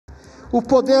O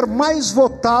poder mais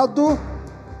votado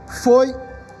foi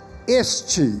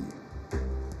este.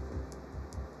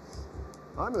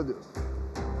 Ai, meu Deus.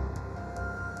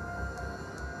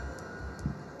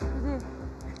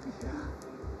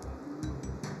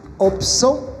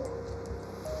 Opção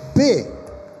B.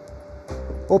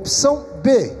 Opção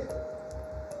B.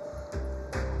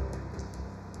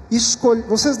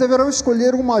 Vocês deverão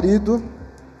escolher um marido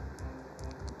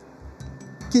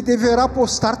que deverá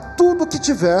postar tudo que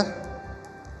tiver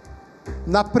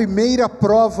na primeira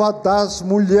prova das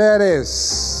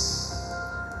mulheres.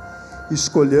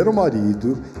 Escolher um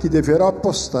marido que deverá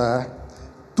postar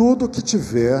tudo que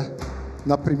tiver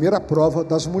na primeira prova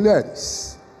das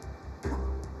mulheres.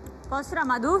 Posso tirar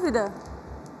uma dúvida?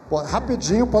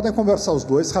 Rapidinho, podem conversar os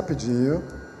dois, rapidinho.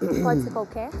 Pode ser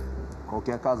qualquer?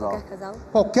 Qualquer casal. Qualquer casal?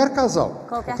 Qualquer casal.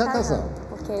 Qualquer casal.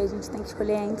 Porque aí a gente tem que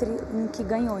escolher entre um que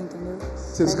ganhou, entendeu?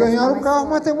 Vocês ganharam o carro,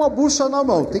 mas tem uma bucha na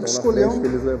mão. Tem que escolher um. Que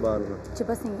eles levaram, né?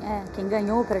 Tipo assim, quem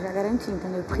ganhou pra já garantir,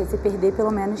 entendeu? Porque se perder,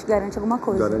 pelo menos garante alguma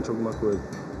coisa. Garante alguma coisa.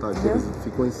 Tá, eles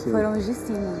ficam em cima. Foram os de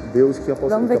cima. Deus que apostou.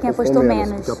 Vamos ver quem apostou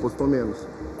menos. Que apostou menos.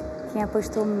 Quem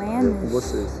apostou menos? Com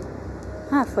vocês.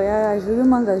 Ah, foi a Ju e o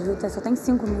Manga. A Ju só tem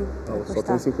 5 mil. Só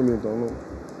tem 5 mil, então não.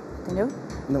 Entendeu?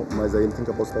 Não, mas aí ele tem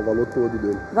que apostar o valor todo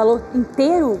dele. Valor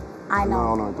inteiro? Ai,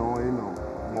 não. Não, então aí não.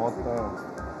 Bota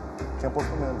quem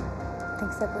apostou menos. Tem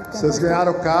que ser por Vocês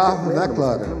ganharam o carro, né,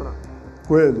 Clara?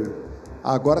 Coelho.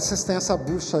 Agora vocês têm essa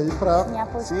bucha aí pra...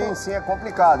 Sim, é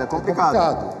complicado, é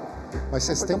complicado. Mas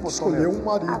vocês têm que escolher um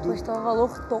marido. Apostou o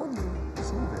valor todo?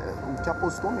 Sim, o que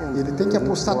apostou menos. Ele tem que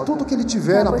apostar tudo que ele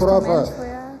tiver na prova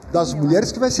das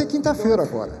mulheres, que vai ser quinta-feira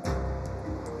agora.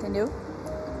 Entendeu?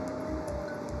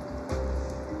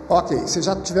 Ok, vocês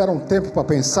já tiveram tempo para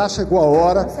pensar, chegou a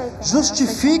hora.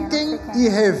 Justifiquem e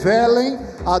revelem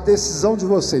a decisão de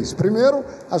vocês. Primeiro,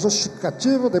 a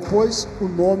justificativa, depois o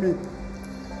nome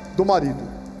do marido.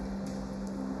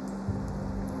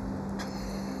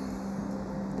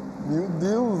 Meu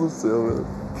Deus do céu, velho.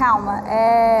 Calma,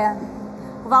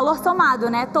 o valor somado,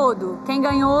 né, todo. Quem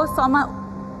ganhou soma,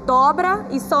 dobra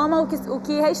e soma o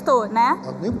que restou, né?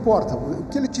 Não importa, o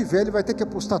que ele tiver, ele vai ter que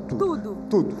apostar tudo.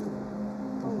 Tudo.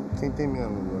 Quem tem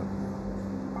menos, né?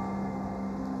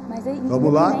 Mas aí,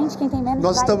 vamos lá? Quem tem menos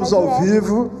nós estamos ao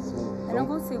vivo. Eu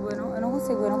não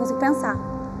consigo pensar.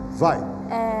 Vai.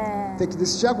 Tem que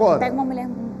decidir agora. Pega uma mulher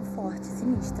forte,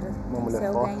 sinistra. Uma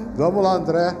mulher forte. Vamos lá,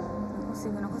 André.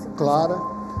 Não consigo. Clara.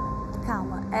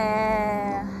 Calma.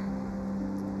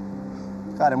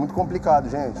 Cara, é muito complicado,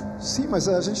 gente. Sim, mas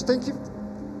a gente tem que...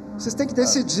 Vocês têm que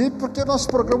decidir, porque nosso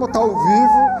programa está ao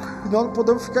vivo e nós não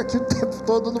podemos ficar aqui o tempo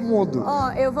todo no mundo.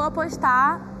 Eu vou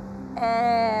apostar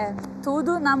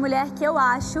tudo na mulher que eu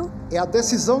acho. É a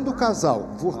decisão do casal.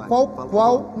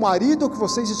 Qual marido que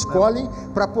vocês escolhem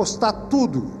para apostar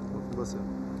tudo?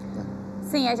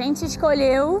 Sim, a gente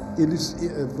escolheu...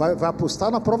 Vai apostar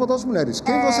na prova das mulheres.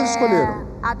 Quem vocês escolheram?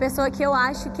 A pessoa que eu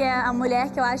acho que é a mulher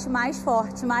que eu acho mais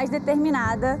forte, mais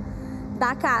determinada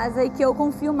da casa e que eu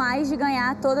confio mais de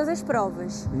ganhar todas as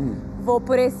provas. Vou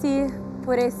por esse...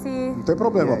 Não tem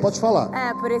problema, pode falar.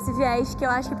 Por esse viés que eu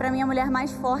acho que pra mim a mulher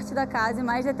mais forte da casa e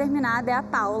mais determinada é a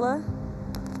Paula.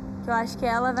 Que eu acho que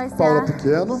ela vai ser Paula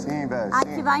Pequeno. Sim, velho. A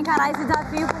que vai encarar esse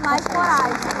desafio com mais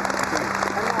coragem.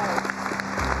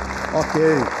 Ok.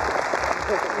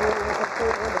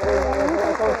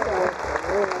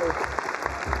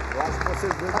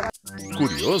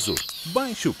 Curioso?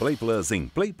 Baixe o Play Plus em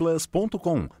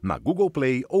playplus.com, na Google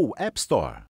Play ou App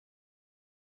Store.